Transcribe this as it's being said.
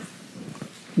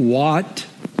What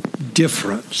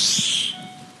difference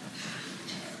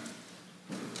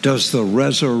does the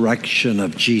resurrection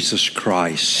of Jesus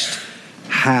Christ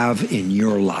have in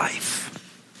your life?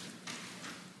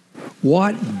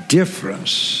 What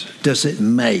difference does it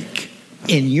make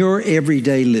in your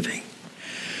everyday living?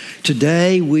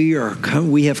 Today we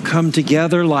have come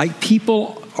together like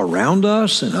people around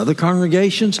us and other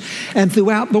congregations and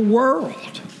throughout the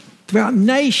world, throughout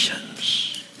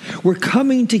nations. We're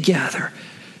coming together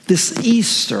this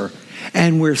Easter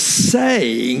and we're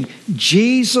saying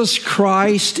Jesus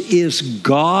Christ is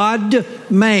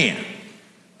God-man,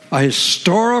 a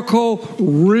historical,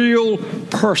 real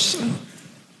person.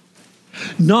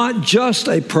 Not just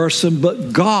a person,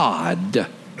 but God,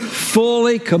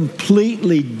 fully,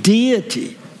 completely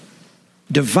deity,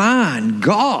 divine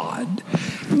God,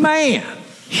 man,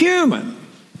 human,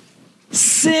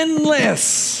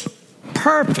 sinless,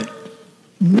 perfect,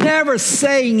 never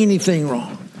saying anything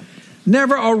wrong,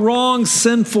 never a wrong,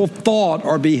 sinful thought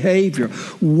or behavior.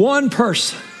 One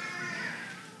person,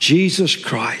 Jesus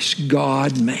Christ,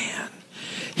 God, man.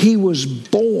 He was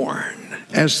born,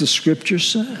 as the scriptures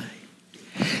say.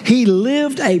 He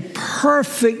lived a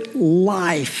perfect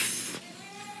life.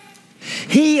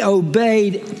 He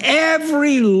obeyed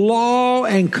every law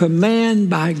and command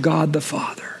by God the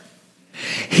Father.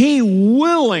 He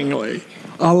willingly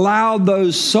allowed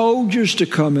those soldiers to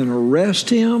come and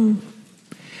arrest him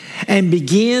and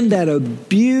begin that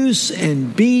abuse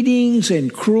and beatings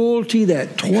and cruelty,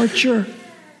 that torture.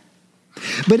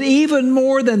 But even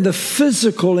more than the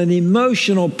physical and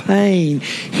emotional pain,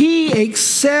 he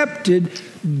accepted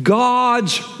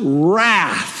God's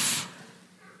wrath,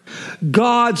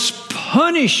 God's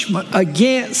punishment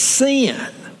against sin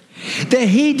that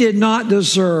he did not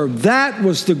deserve. That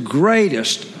was the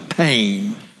greatest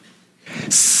pain.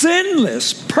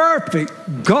 Sinless,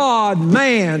 perfect God,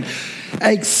 man,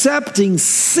 accepting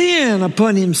sin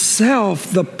upon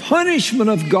himself, the punishment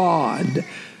of God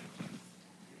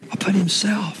upon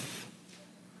himself.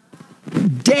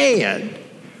 Dead,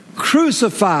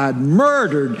 crucified,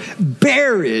 murdered,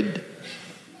 buried,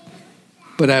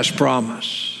 but as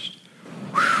promised,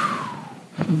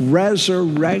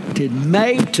 resurrected,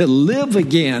 made to live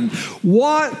again.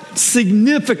 What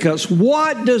significance?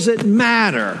 What does it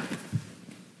matter?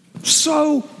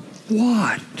 So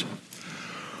what?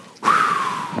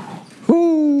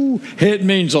 It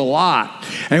means a lot,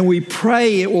 and we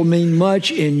pray it will mean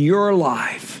much in your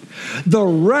life. The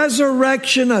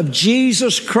resurrection of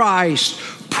Jesus Christ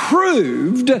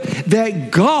proved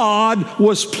that God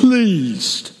was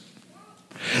pleased,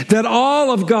 that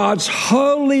all of God's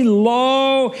holy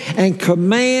law and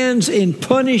commands in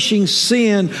punishing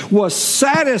sin was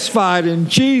satisfied in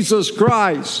Jesus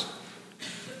Christ.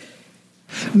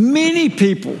 Many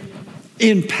people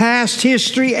in past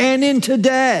history and in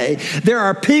today, there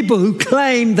are people who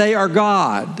claim they are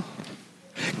God,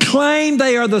 claim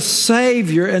they are the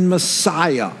Savior and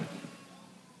Messiah.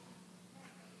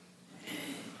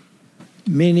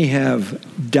 Many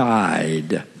have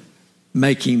died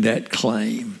making that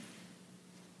claim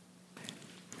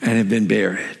and have been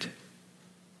buried,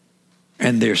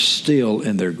 and they're still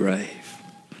in their grave.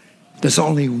 There's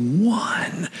only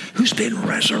one who's been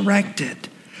resurrected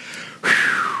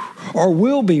or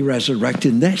will be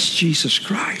resurrected, and that's Jesus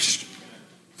Christ.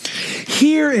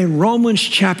 Here in Romans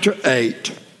chapter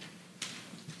 8,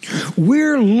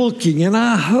 we're looking, and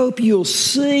I hope you'll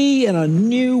see in a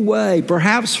new way,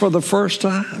 perhaps for the first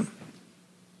time,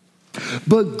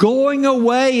 but going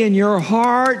away in your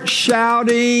heart,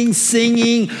 shouting,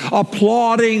 singing,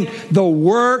 applauding the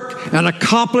work and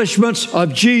accomplishments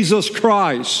of Jesus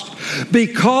Christ.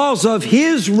 Because of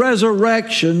his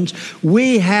resurrections,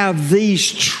 we have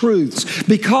these truths.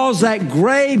 Because that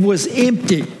grave was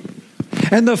empty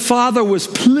and the Father was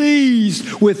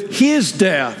pleased with his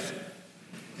death,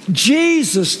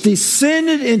 Jesus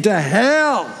descended into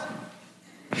hell.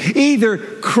 Either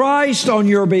Christ on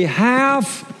your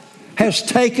behalf has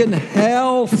taken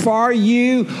hell for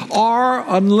you, or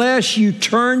unless you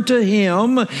turn to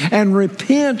him and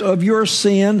repent of your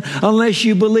sin, unless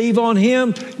you believe on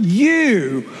him,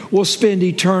 you will spend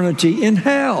eternity in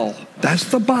hell. That's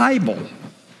the Bible.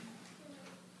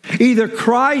 Either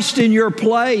Christ in your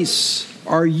place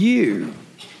or you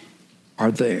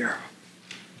are there.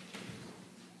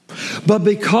 But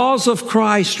because of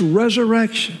Christ's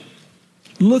resurrection,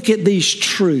 look at these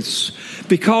truths.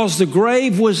 Because the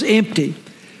grave was empty,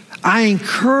 I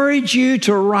encourage you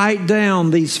to write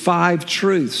down these 5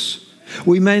 truths.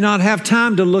 We may not have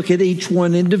time to look at each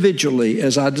one individually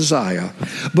as I desire,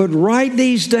 but write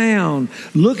these down,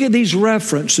 look at these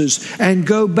references, and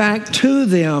go back to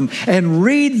them and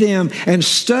read them and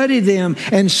study them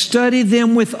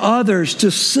with others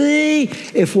to see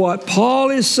if what Paul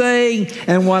is saying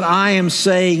and what I am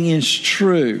saying is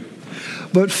true.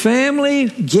 But family,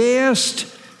 guest,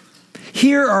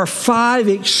 here are 5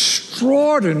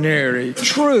 extraordinary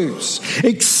truths,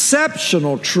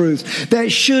 exceptional truths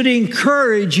that should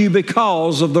encourage you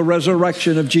because of the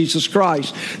resurrection of Jesus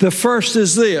Christ. The first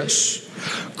is this: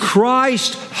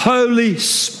 Christ's Holy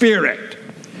Spirit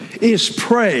is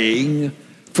praying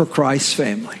for Christ's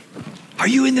family. Are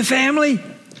you in the family?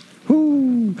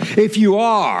 Ooh. If you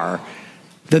are,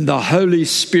 then the Holy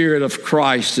Spirit of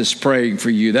Christ is praying for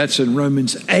you. That's in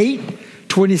Romans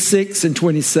 8:26 and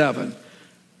 27.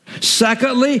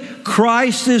 Secondly,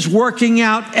 Christ is working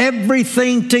out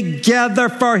everything together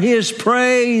for His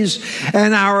praise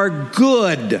and our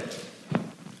good.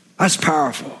 That's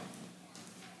powerful.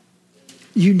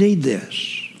 You need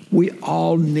this. We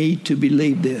all need to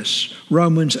believe this.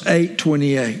 Romans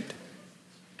 8:28.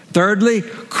 Thirdly,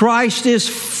 Christ is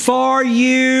for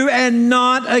you and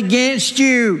not against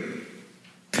you.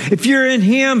 If you're in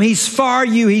Him, He's for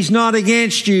you. He's not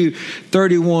against you.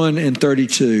 31 and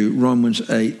 32. Romans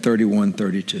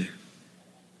 8:31-32.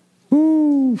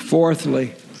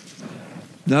 Fourthly,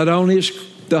 not only is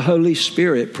the Holy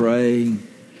Spirit praying,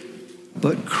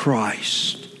 but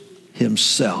Christ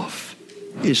Himself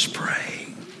is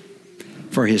praying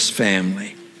for His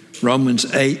family. Romans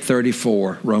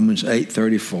 8:34. Romans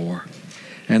 8:34.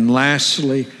 And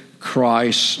lastly,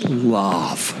 Christ's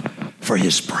love for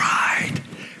His bride.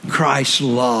 Christ's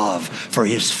love for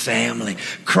His family.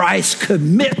 Christ's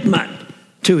commitment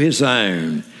to His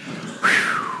own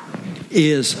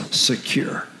is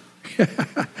secure.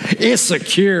 It's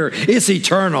secure. It's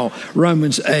eternal.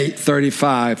 Romans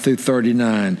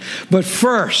 8:35-39. But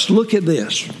first, look at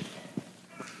this.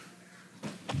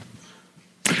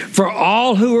 For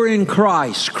all who are in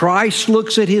Christ, Christ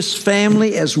looks at His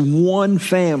family as one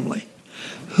family.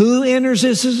 Who enters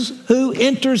His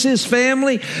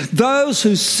family? Those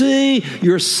who see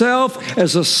yourself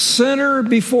as a sinner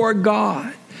before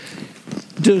God,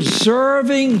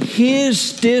 deserving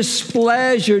His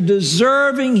displeasure,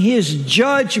 deserving His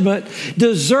judgment,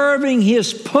 deserving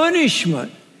His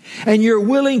punishment, and you're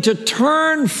willing to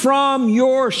turn from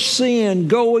your sin,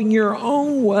 going your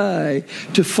own way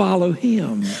to follow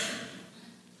Him.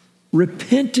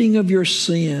 Repenting of your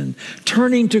sin,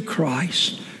 turning to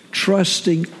Christ,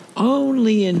 trusting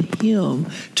only in Him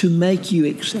to make you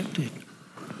accepted.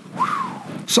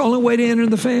 It's the only way to enter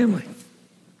the family.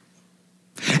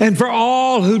 And for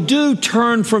all who do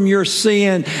turn from your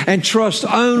sin and trust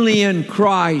only in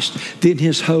Christ, then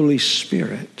His Holy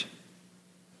Spirit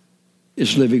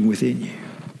is living within you.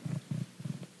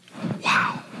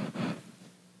 Wow.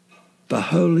 The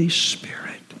Holy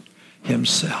Spirit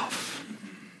Himself.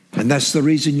 And that's the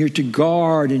reason you're to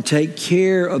guard and take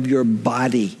care of your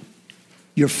body.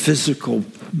 Your physical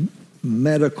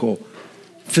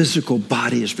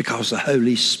body is because the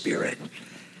Holy Spirit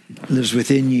lives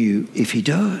within you if He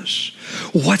does.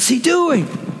 What's He doing?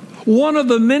 One of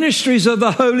the ministries of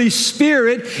the Holy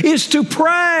Spirit is to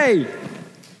pray.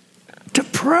 To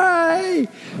pray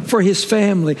for His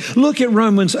family. Look at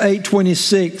Romans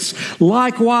 8:26.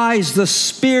 Likewise, the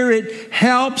Spirit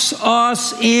helps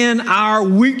us in our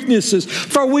weaknesses,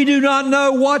 for we do not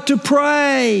know what to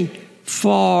pray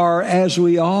for as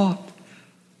we ought.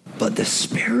 But the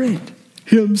Spirit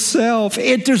Himself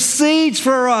intercedes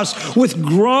for us with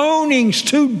groanings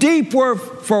too deep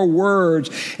for words.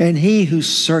 And He who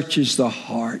searches the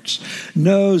hearts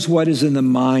knows what is in the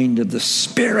mind of the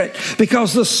Spirit,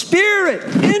 because the Spirit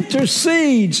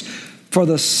intercedes for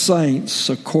the saints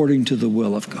according to the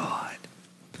will of God.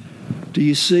 Do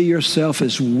you see yourself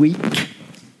as weak?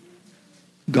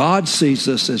 God sees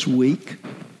us as weak,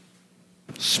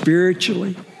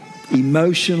 spiritually,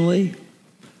 emotionally.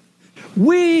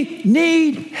 We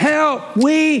need help.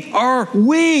 We are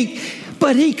weak.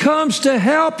 But He comes to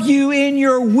help you in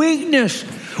your weakness.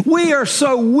 We are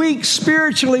so weak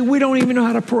spiritually, we don't even know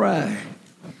how to pray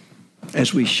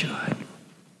as we should.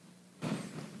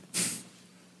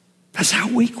 That's how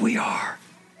weak we are.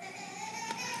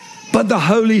 But the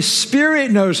Holy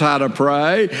Spirit knows how to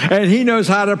pray, and He knows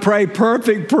how to pray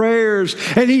perfect prayers,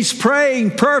 and He's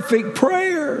praying perfect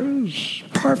prayers.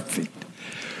 Perfect.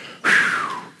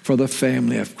 For the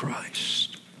family of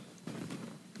Christ.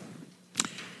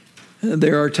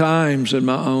 There are times in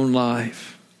my own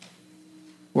life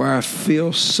where I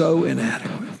feel so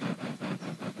inadequate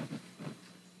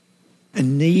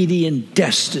and needy and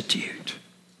destitute.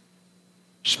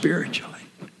 spiritually,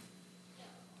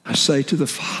 I say to the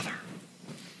Father,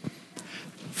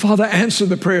 Father, answer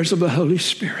the prayers of the Holy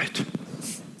Spirit.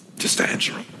 Just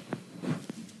answer them.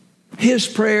 His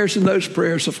prayers and those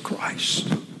prayers of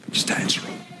Christ. Just answer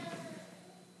them.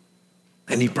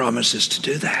 And he promises to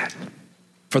do that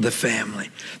for the family.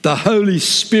 The Holy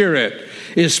Spirit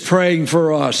is praying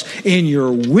for us. In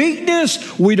your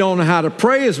weakness, we don't know how to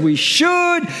pray as we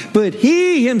should, but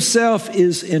he himself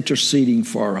is interceding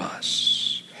for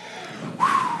us.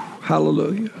 Whew,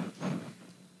 hallelujah.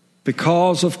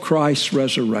 Because of Christ's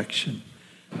resurrection,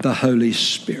 the Holy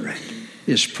Spirit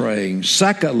is praying.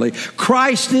 Secondly,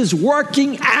 Christ is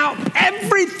working out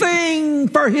everything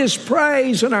for his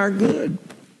praise and our good.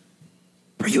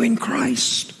 Are you in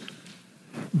Christ?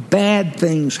 Bad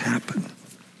things happen.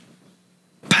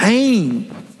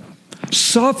 Pain,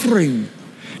 suffering,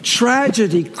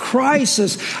 tragedy,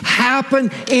 crisis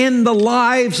happen in the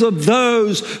lives of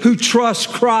those who trust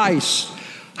Christ.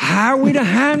 How are we to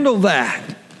handle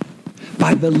that?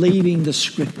 By believing the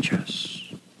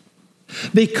Scriptures.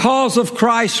 Because of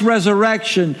Christ's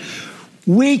resurrection,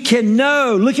 we can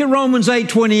know. Look at Romans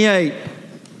 8:28.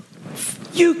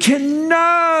 You can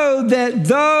know that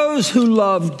those who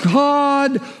love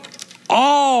God,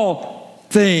 all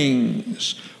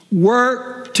things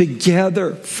work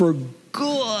together for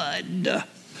good,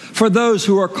 for those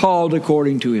who are called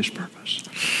according to his purpose.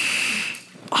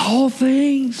 All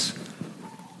things?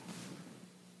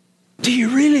 Do you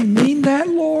really mean that,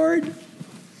 Lord?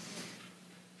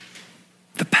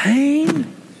 The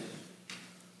pain?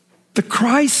 The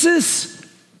crisis?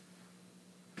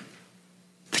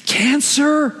 The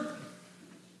cancer?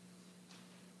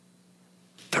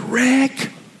 The wreck?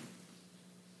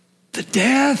 The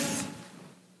death?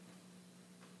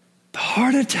 The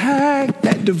heart attack?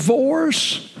 That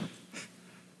divorce?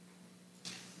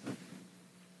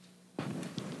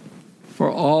 For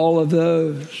all of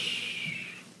those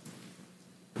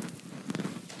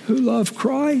who love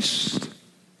Christ,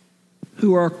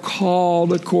 who are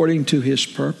called according to his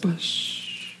purpose.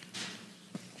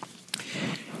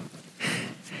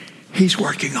 He's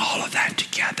working all of that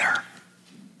together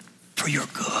for your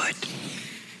good.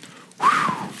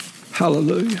 Whew.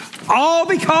 Hallelujah. All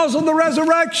because of the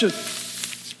resurrection.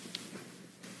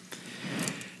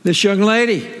 This young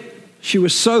lady, she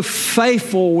was so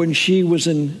faithful when she was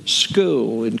in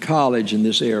school, in college in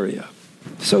this area.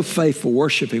 So faithful,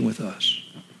 worshiping with us.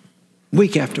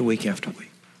 Week after week after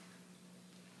week.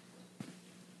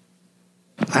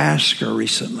 I asked her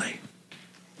recently.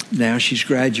 Now she's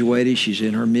graduated. She's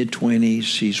in her mid-20s.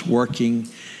 She's working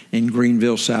in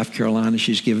Greenville, South Carolina.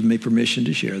 She's given me permission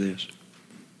to share this.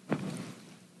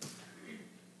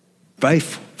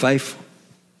 Faithful, faithful.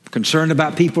 Concerned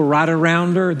about people right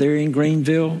around her. They're in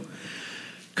Greenville.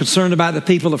 Concerned about the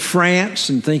people of France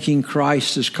and thinking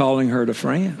Christ is calling her to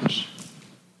France.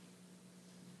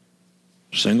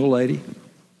 Single lady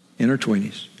in her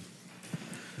 20s.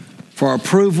 For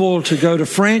approval to go to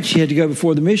France, she had to go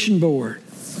before the mission board.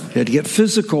 She had to get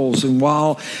physicals. And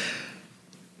while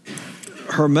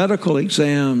her medical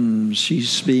exams,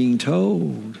 she's being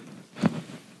told,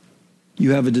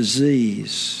 you have a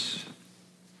disease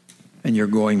and you're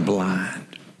going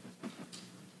blind.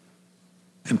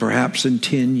 And perhaps in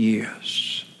 10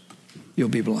 years, you'll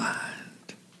be blind.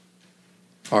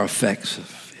 Or effects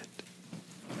of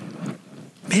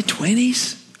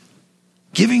mid-20s,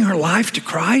 giving her life to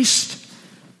Christ,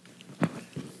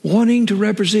 wanting to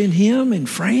represent him in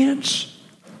France.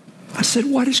 I said,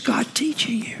 what is God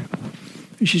teaching you?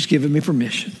 And she's given me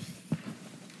permission.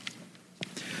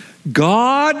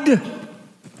 God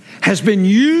has been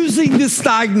using this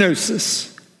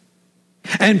diagnosis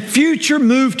and future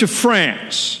move to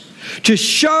France to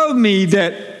show me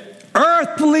that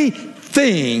earthly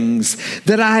things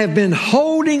that I have been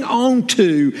holding on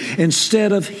to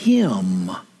instead of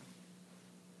him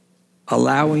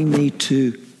allowing me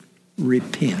to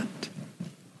repent.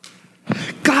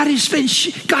 God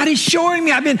is showing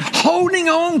me I've been holding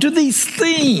on to these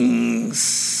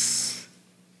things.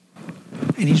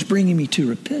 And he's bringing me to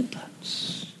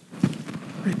repentance.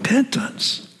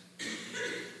 Repentance.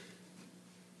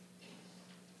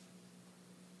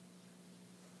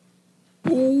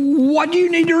 What do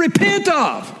you need to repent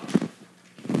of?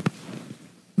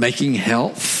 Making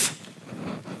health,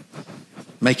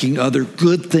 making other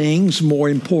good things more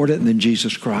important than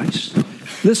Jesus Christ.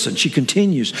 Listen, she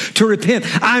continues to repent.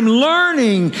 I'm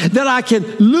learning that I can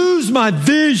lose my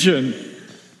vision.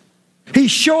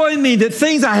 He's showing me that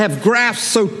things I have grasped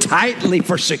so tightly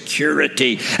for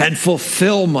security and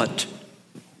fulfillment.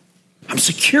 I'm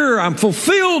secure, I'm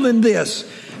fulfilled in this.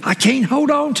 I can't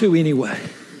hold on to anyway.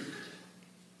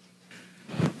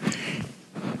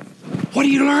 What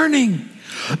are you learning?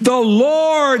 The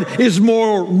Lord is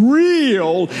more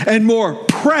real and more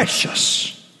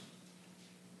precious.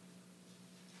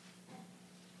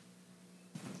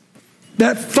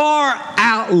 That far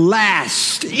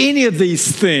outlast any of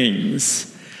these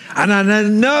things. And I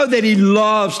know that He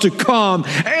loves to come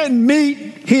and meet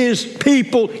His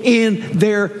people in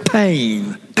their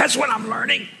pain. That's what I'm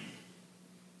learning.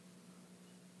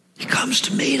 He comes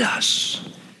to meet us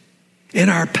in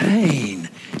our pain,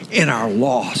 in our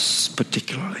loss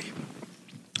particularly.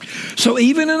 So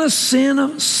even in a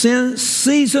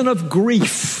season of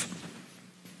grief,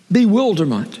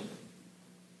 bewilderment,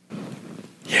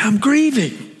 yeah, I'm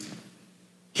grieving.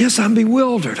 Yes, I'm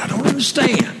bewildered. I don't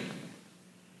understand.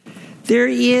 There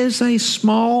is a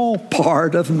small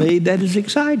part of me that is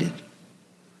excited.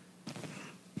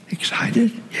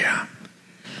 Excited? Yeah.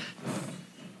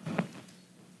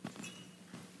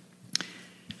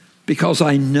 Because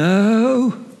I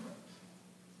know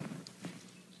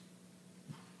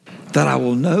that I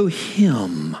will know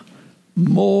Him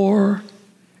more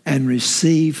and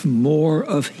receive more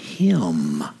of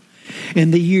Him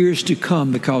in the years to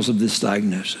come because of this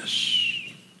diagnosis.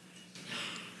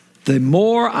 The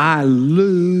more I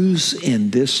lose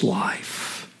in this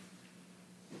life,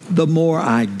 the more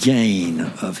I gain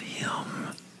of Him.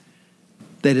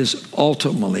 That is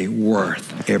ultimately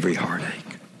worth every heartache.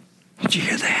 Did you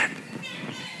hear that?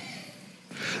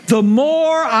 The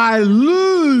more I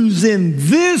lose in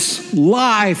this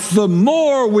life, the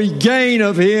more we gain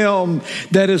of Him.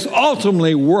 That is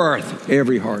ultimately worth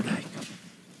every heartache.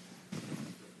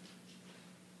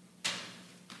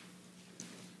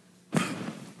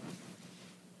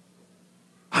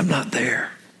 I'm not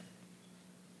there.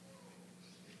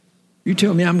 You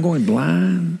tell me I'm going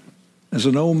blind as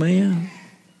an old man?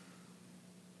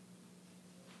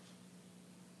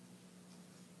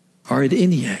 Or at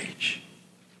any age.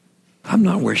 I'm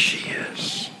not where she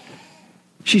is.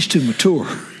 She's too mature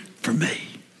for me.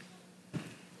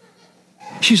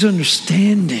 She's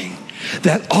understanding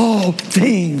that all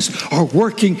things are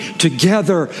working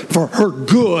together for her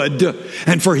good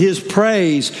and for His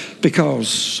praise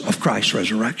because of Christ's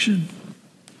resurrection.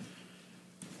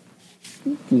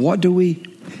 What do we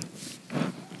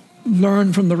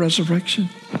learn from the resurrection?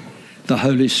 The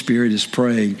Holy Spirit is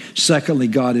praying. Secondly,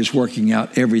 God is working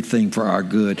out everything for our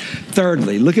good.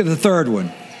 Thirdly, look at the third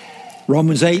one.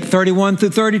 Romans 8, 31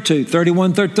 through 32.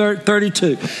 31 through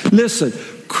 32. Listen,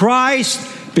 Christ,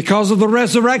 because of the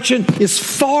resurrection, is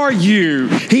for you.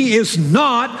 He is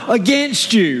not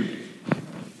against you.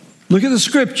 Look at the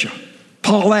scripture.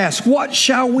 Paul asks, what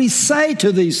shall we say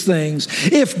to these things?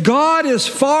 If God is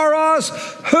for us,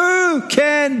 who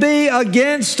can be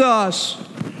against us?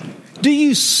 Do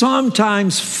you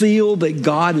sometimes feel that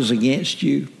God is against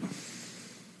you?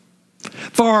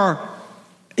 For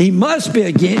He must be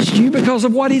against you because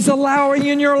of what He's allowing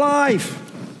in your life.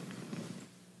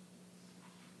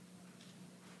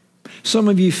 Some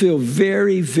of you feel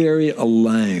very, very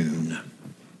alone.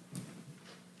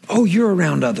 Oh, you're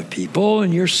around other people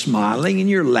and you're smiling and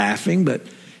you're laughing, but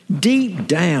deep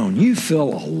down you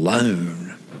feel alone.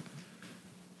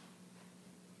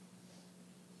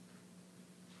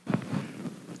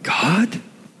 God,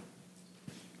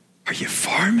 are you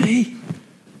for me?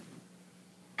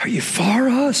 Are you for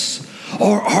us?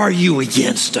 Or are you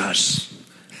against us?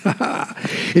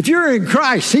 If you're in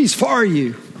Christ, He's for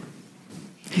you.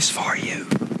 He's for you.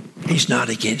 He's not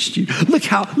against you. Look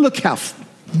how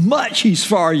much He's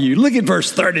for you. Look at verse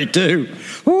 32.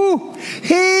 Ooh,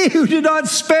 He who did not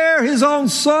spare His own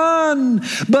Son,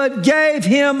 but gave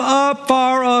Him up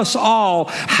for us all,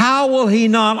 how will He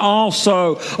not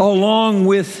also, along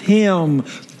with Him,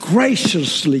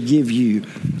 graciously give you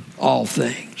all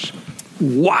things?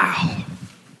 Wow.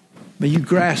 May you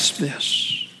grasp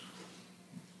this.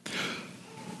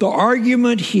 The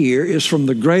argument here is from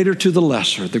the greater to the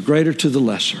lesser, the greater to the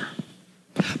lesser.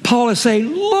 Paul is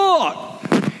saying, look,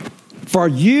 for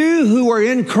you who are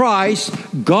in Christ,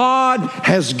 God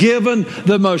has given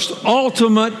the most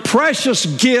ultimate, precious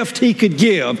gift He could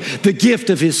give, the gift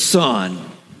of His Son.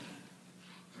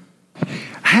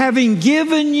 Having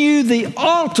given you the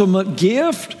ultimate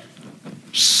gift,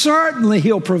 certainly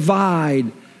He'll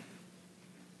provide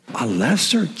a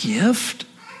lesser gift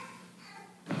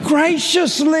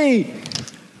graciously,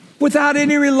 without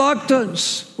any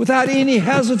reluctance, without any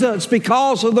hesitance,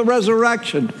 because of the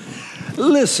resurrection.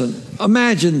 Listen,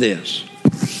 imagine this.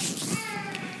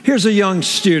 Here's a young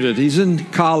student. He's in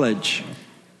college.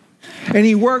 And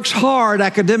he works hard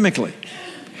academically.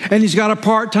 And he's got a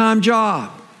part-time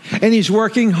job. And he's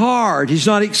working hard. He's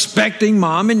not expecting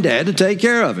mom and dad to take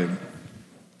care of him.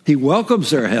 He welcomes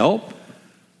their help.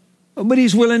 But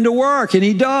he's willing to work, and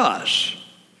he does.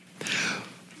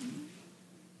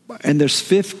 And there's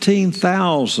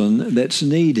 $15,000 that's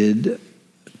needed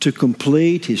to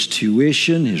complete his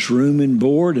tuition, his room and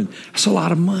board, and that's a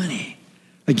lot of money.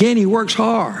 Again, he works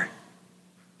hard.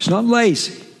 He's not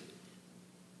lazy.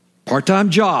 Part-time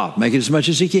job, make it as much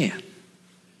as he can.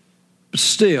 But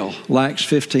still lacks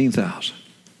 $15,000.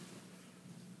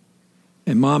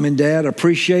 And mom and dad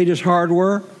appreciate his hard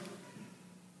work.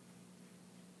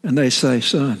 And they say,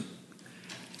 son,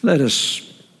 let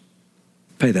us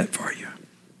pay that for you.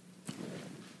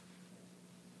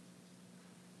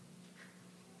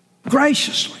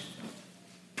 Graciously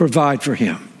provide for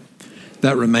him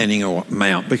that remaining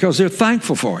amount because they're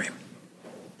thankful for him.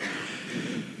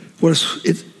 Well,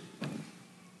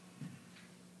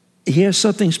 he has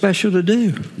something special to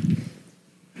do.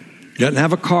 He doesn't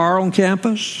have a car on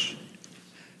campus,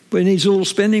 but he needs a little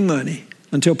spending money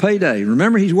until payday.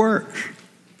 Remember, he's worked.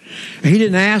 He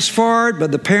didn't ask for it,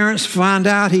 but the parents find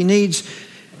out he needs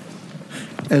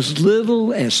as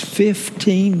little as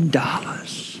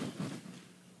 $15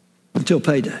 until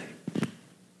payday.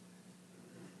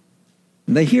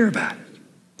 And they hear about it.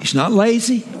 He's not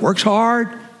lazy, works hard.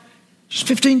 It's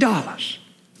 $15.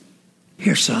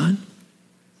 Here, son.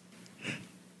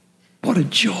 What a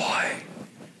joy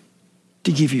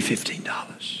to give you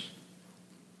 $15.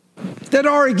 They'd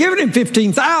already given him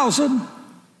 $15,000.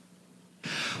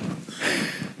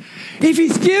 If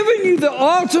he's given you the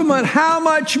ultimate, how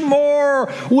much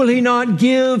more will he not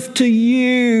give to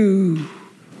you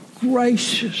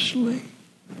graciously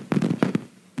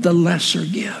the lesser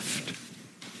gift?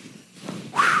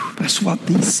 Whew, that's what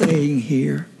he's saying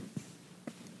here.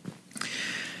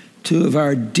 Two of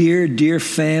our dear, dear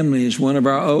families, one of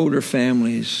our older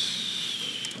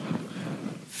families,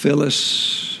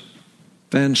 Phyllis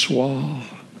Vansois,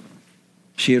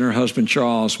 she and her husband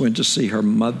Charles went to see her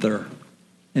mother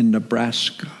in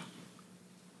Nebraska,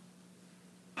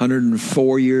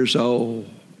 104 years old.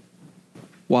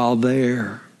 While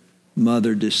there,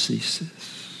 mother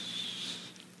deceases.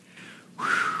 Whew.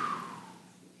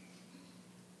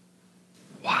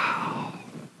 Wow.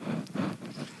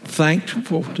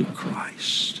 Thankful to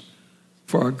Christ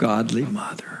for a godly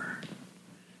mother.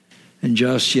 And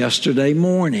just yesterday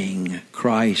morning,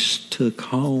 Christ took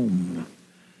home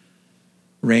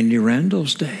Randy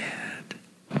Randall's dad.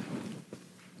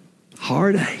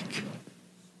 Heartache,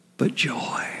 but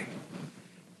joy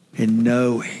in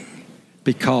knowing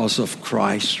because of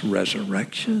Christ's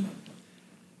resurrection,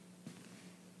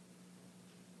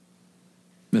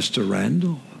 Mr.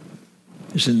 Randall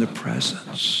is in the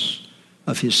presence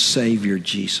of his Savior,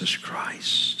 Jesus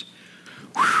Christ.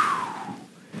 Whew.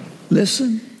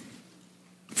 Listen,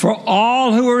 for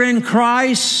all who are in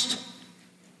Christ,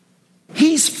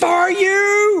 he's for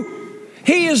you.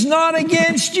 He is not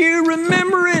against you.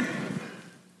 Remember it.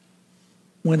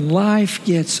 When life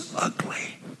gets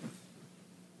ugly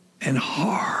and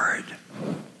hard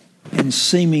and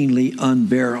seemingly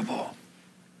unbearable.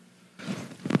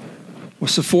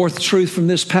 What's the fourth truth from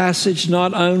this passage?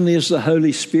 Not only is the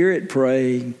Holy Spirit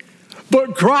praying,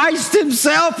 but Christ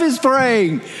himself is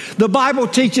praying. The Bible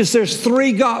teaches there's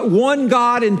one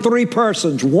God in three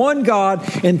persons. One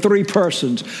God in three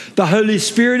persons. The Holy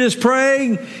Spirit is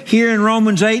praying. Here in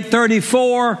Romans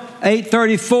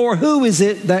 8:34, who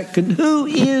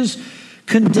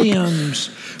condemns?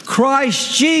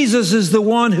 Christ Jesus is the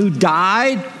one who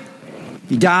died.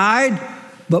 He died,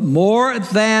 but more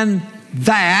than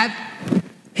that,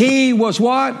 he was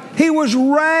what? He was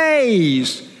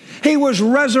raised. He was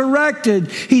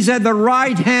resurrected. He's at the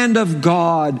right hand of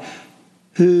God,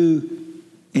 who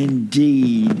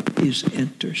indeed is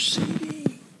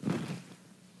interceding.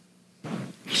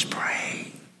 He's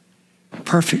praying.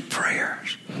 Perfect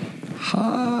prayers.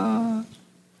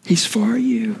 He's for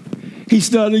you.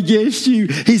 He's not against you.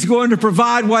 He's going to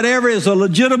provide whatever is a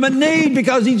legitimate need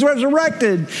because he's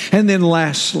resurrected. And then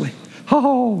lastly,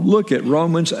 look at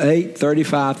Romans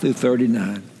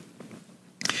 8:35-39.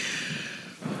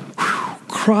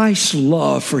 Christ's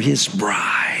love for his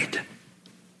bride,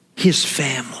 his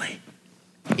family,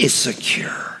 is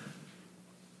secure.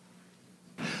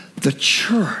 The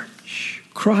church,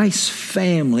 Christ's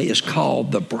family, is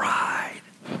called the bride.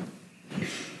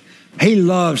 He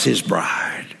loves his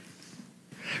bride.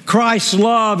 Christ's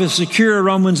love is secure,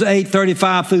 Romans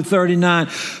 8:35-39.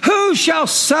 Who shall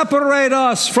separate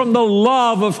us from the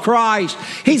love of Christ?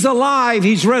 He's alive.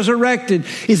 He's resurrected.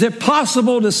 Is it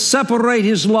possible to separate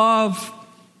his love?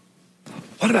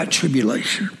 What about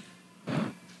tribulation?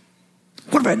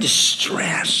 What about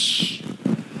distress,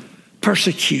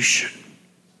 persecution?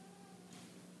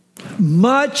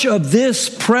 Much of this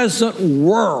present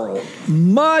world,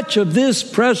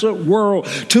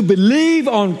 to believe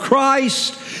on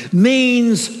Christ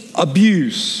means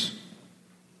abuse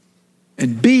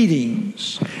and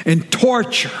beatings and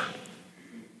torture,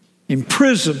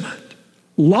 imprisonment,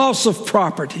 loss of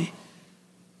property,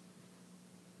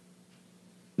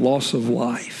 loss of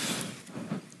life.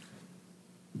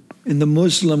 In the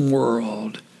Muslim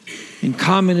world, in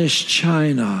communist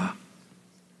China,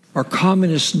 or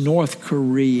communist North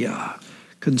Korea,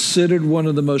 considered one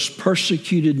of the most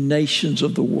persecuted nations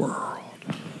of the world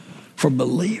for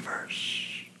believers.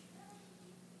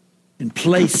 In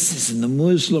places in the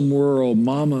Muslim world,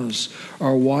 mamas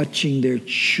are watching their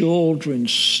children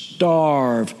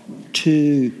starve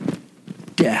to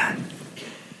death.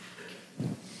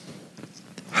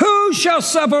 Who shall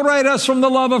separate us from the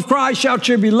love of Christ? Shall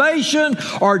tribulation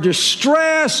or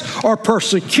distress or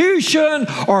persecution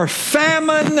or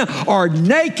famine or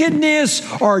nakedness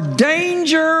or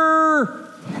danger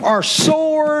or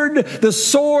sword? The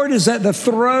sword is at the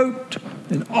throat.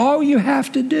 And all you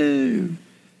have to do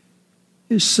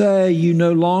is say you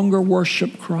no longer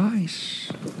worship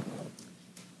Christ,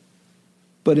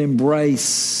 but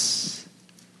embrace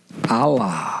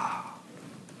Allah.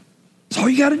 That's all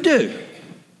you got to do.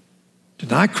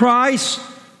 Deny Christ.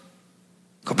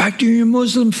 Go back to your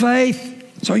Muslim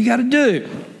faith. That's all you got to do.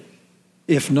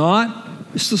 If not,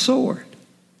 it's the sword.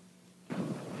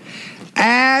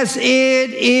 As it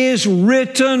is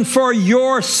written, for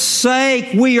your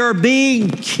sake we are being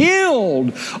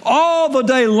killed all the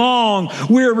day long.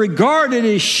 We are regarded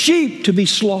as sheep to be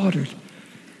slaughtered.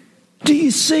 Do you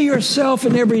see yourself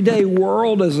in everyday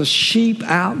world as a sheep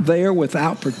out there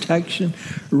without protection,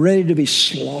 ready to be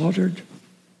slaughtered?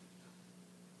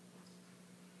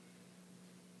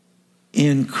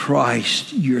 In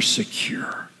Christ, you're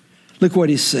secure. Look what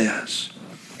he says.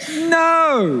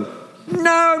 No.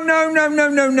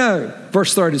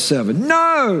 Verse 37.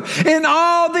 No. In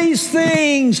all these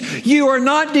things, you are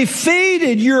not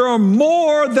defeated. You are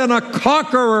more than a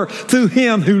conqueror through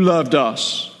him who loved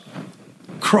us.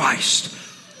 Christ.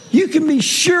 You can be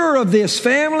sure of this,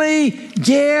 family.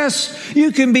 Yes,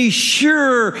 you can be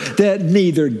sure that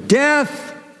neither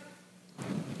death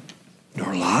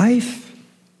nor life,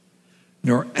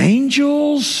 nor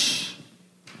angels,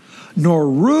 nor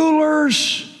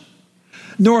rulers,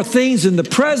 nor things in the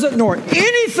present, nor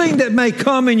anything that may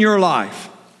come in your life.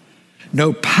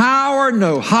 No power,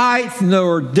 no height,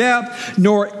 nor depth,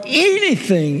 nor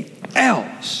anything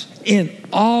else in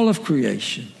all of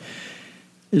creation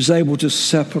is able to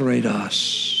separate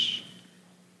us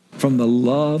from the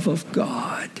love of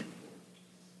God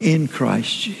in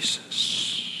Christ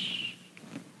Jesus.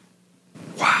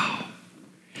 Wow.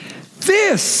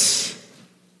 This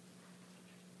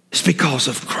is because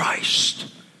of Christ's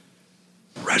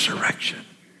resurrection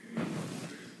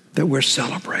that we're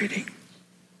celebrating.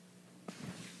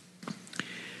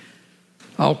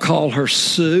 I'll call her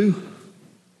Sue.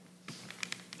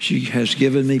 She has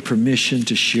given me permission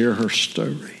to share her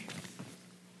story.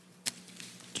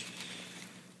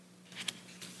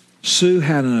 Sue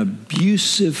had an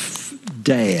abusive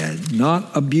dad,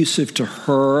 not abusive to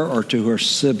her or to her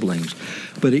siblings,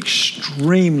 but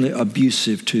extremely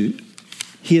abusive to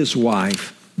his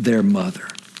wife, their mother.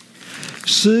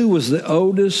 Sue was the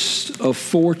oldest of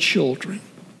 4 children.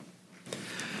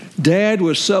 Dad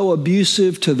was so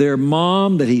abusive to their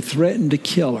mom that he threatened to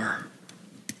kill her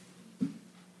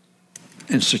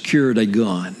and secured a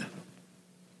gun.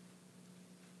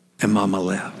 And Mama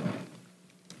left.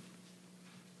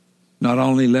 Not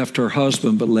only left her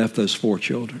husband, but left those 4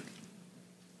 children.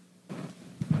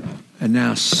 And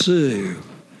now Sue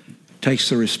takes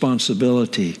the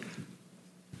responsibility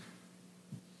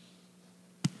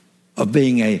of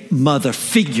being a mother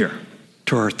figure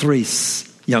to her 3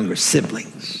 younger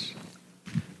siblings.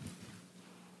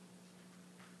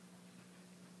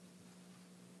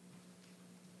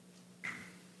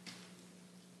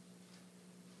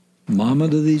 Mama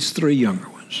to these 3 younger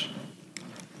ones.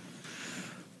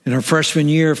 In her freshman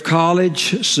year of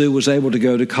college, Sue was able to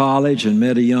go to college and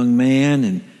met a young man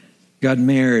and got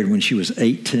married when she was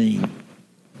 18.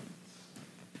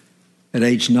 At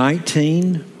age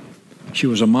 19, she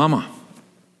was a mama.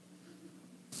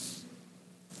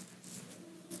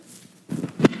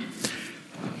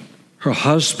 Her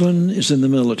husband is in the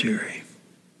military.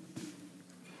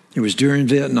 It was during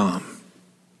Vietnam.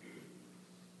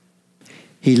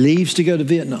 He leaves to go to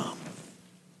Vietnam.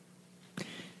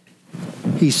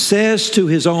 He says to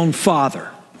his own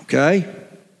father, okay?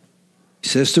 He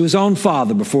says to his own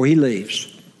father before he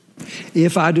leaves,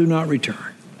 if I do not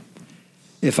return,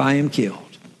 if I am killed,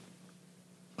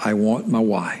 I want my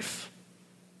wife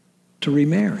to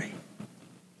remarry.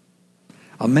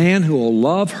 A man who will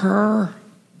love her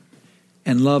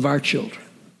and love our children.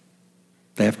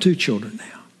 They have 2 children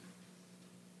now.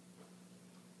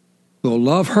 Who will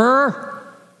love her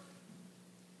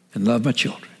and love my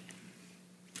children.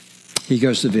 He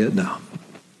goes to Vietnam.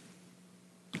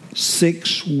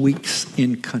 6 weeks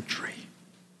in country.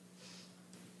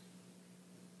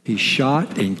 He's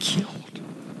shot and killed.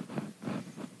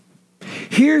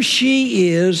 Here she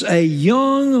is, a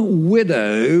young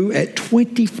widow at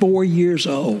 24 years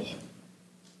old.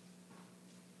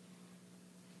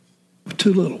 With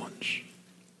 2 little ones.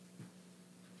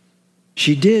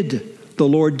 The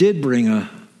Lord did bring a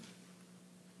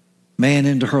man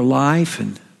into her life,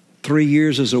 and 3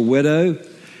 years as a widow,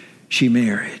 she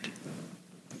married.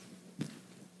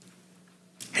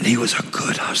 And he was a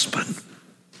good husband.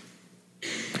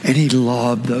 And he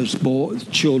loved those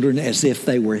children as if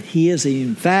they were his.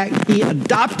 In fact, he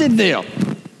adopted them.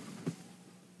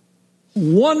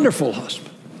 Wonderful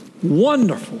husband.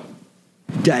 Wonderful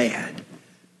dad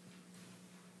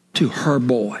to her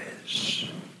boys.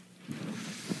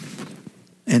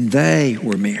 And they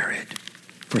were married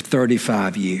for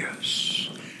 35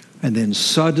 years. And then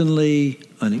suddenly,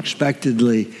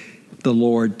 unexpectedly, the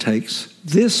Lord takes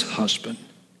this husband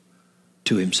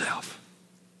to himself.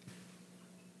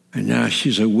 And now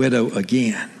she's a widow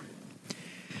again.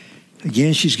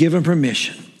 Again, she's given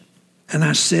permission. And I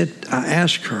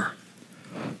asked her,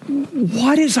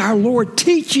 what is our Lord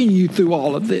teaching you through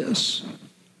all of this?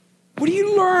 What are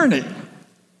you learning?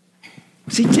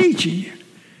 What's he teaching you?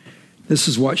 This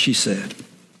is what she said.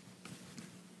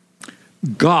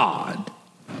 God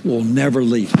will never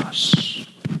leave us.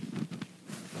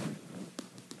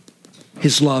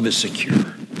 His love is secure.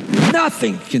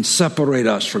 Nothing can separate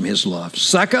us from his love.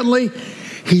 Secondly,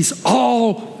 he's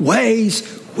always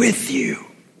with you.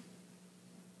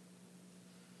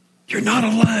 You're not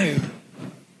alone.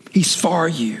 He's for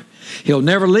you. He'll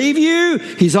never leave you.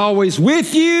 He's always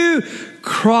with you.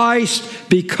 Christ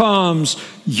becomes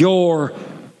your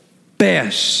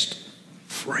best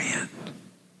friend.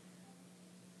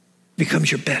 Becomes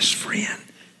your best friend.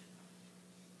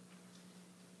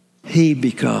 He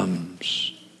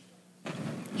becomes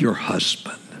your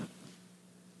husband.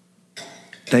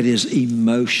 That is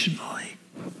emotionally.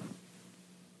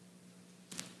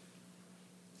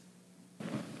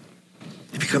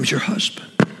 He becomes your husband.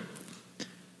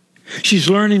 She's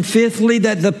learning, fifthly,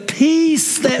 that the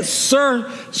peace that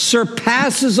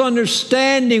surpasses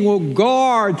understanding will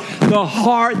guard the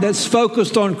heart that's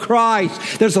focused on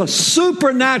Christ. There's a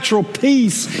supernatural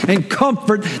peace and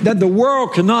comfort that the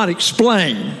world cannot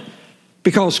explain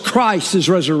because Christ is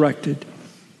resurrected.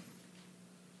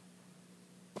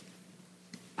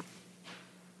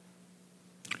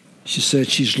 She said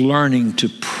she's learning to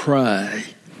pray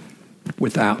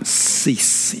without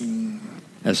ceasing,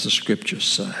 as the scriptures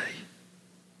say,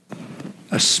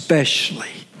 especially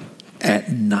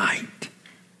at night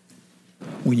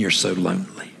when you're so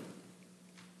lonely.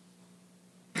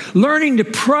 Learning to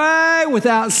pray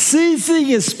without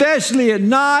ceasing, especially at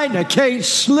night, and I can't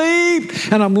sleep,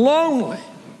 and I'm lonely.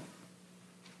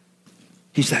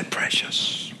 He's that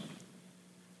precious.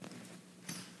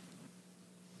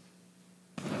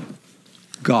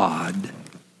 God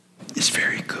is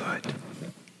very good.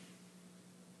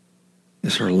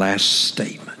 This is her last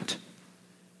statement.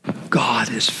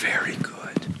 God is very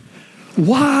good.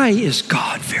 Why is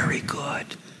God very good?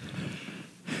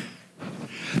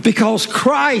 Because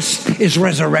Christ is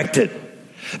resurrected.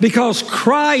 Because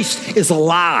Christ is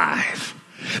alive.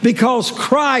 Because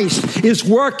Christ is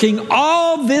working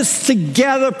all this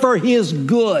together for his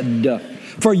good,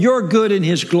 for your good and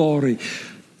his glory.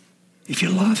 If you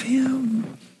love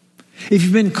him, if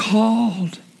you've been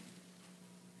called,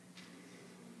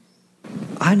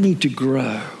 I need to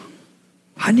grow.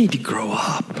 I need to grow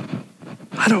up.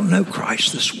 I don't know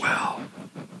Christ this well.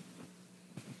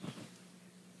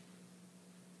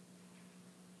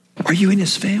 Are you in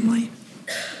his family?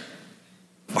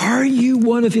 Are you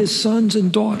one of his sons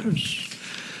and daughters?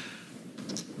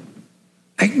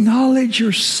 Acknowledge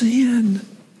your sin.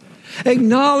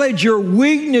 Acknowledge your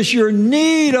weakness, your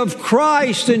need of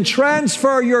Christ, and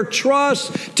transfer your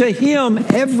trust to him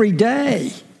every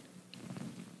day.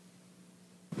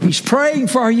 He's praying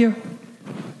for you.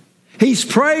 He's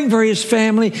praying for his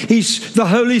family. The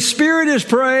Holy Spirit is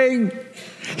praying.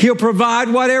 He'll provide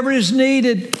whatever is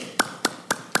needed.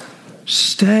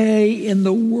 Stay in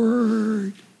the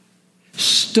Word.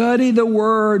 Study the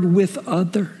Word with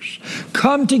others.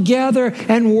 Come together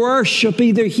and worship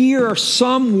either here or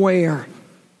somewhere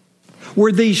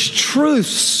where these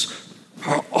truths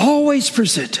are always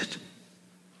presented.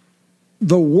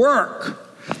 The work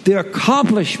the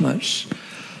accomplishments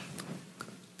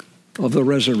of the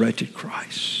resurrected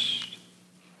Christ.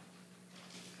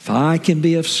 If I can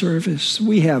be of service,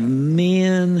 we have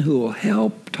men who will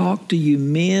help talk to you,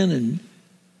 men and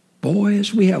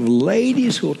boys. We have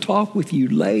ladies who will talk with you,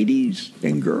 ladies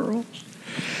and girls,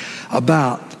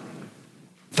 about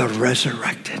the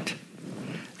resurrected,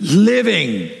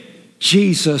 living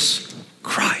Jesus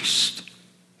Christ.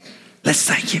 Let's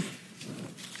thank him.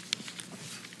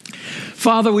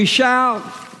 Father, we shout,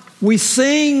 we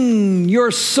sing,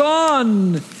 your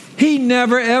Son, he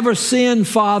never ever sinned,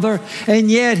 Father, and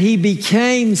yet he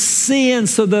became sin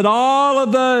so that all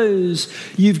of those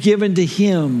you've given to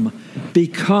him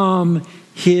become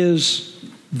his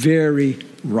very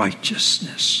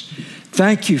righteousness.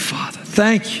 Thank you, Father.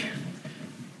 Thank you.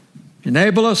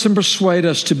 Enable us and persuade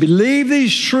us to believe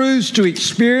these truths, to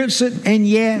experience it, and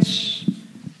yes,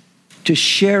 to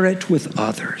share it with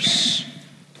others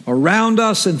around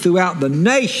us and throughout the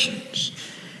nations.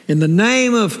 In the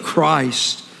name of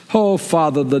Christ, oh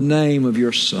Father, the name of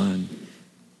your Son.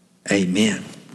 Amen.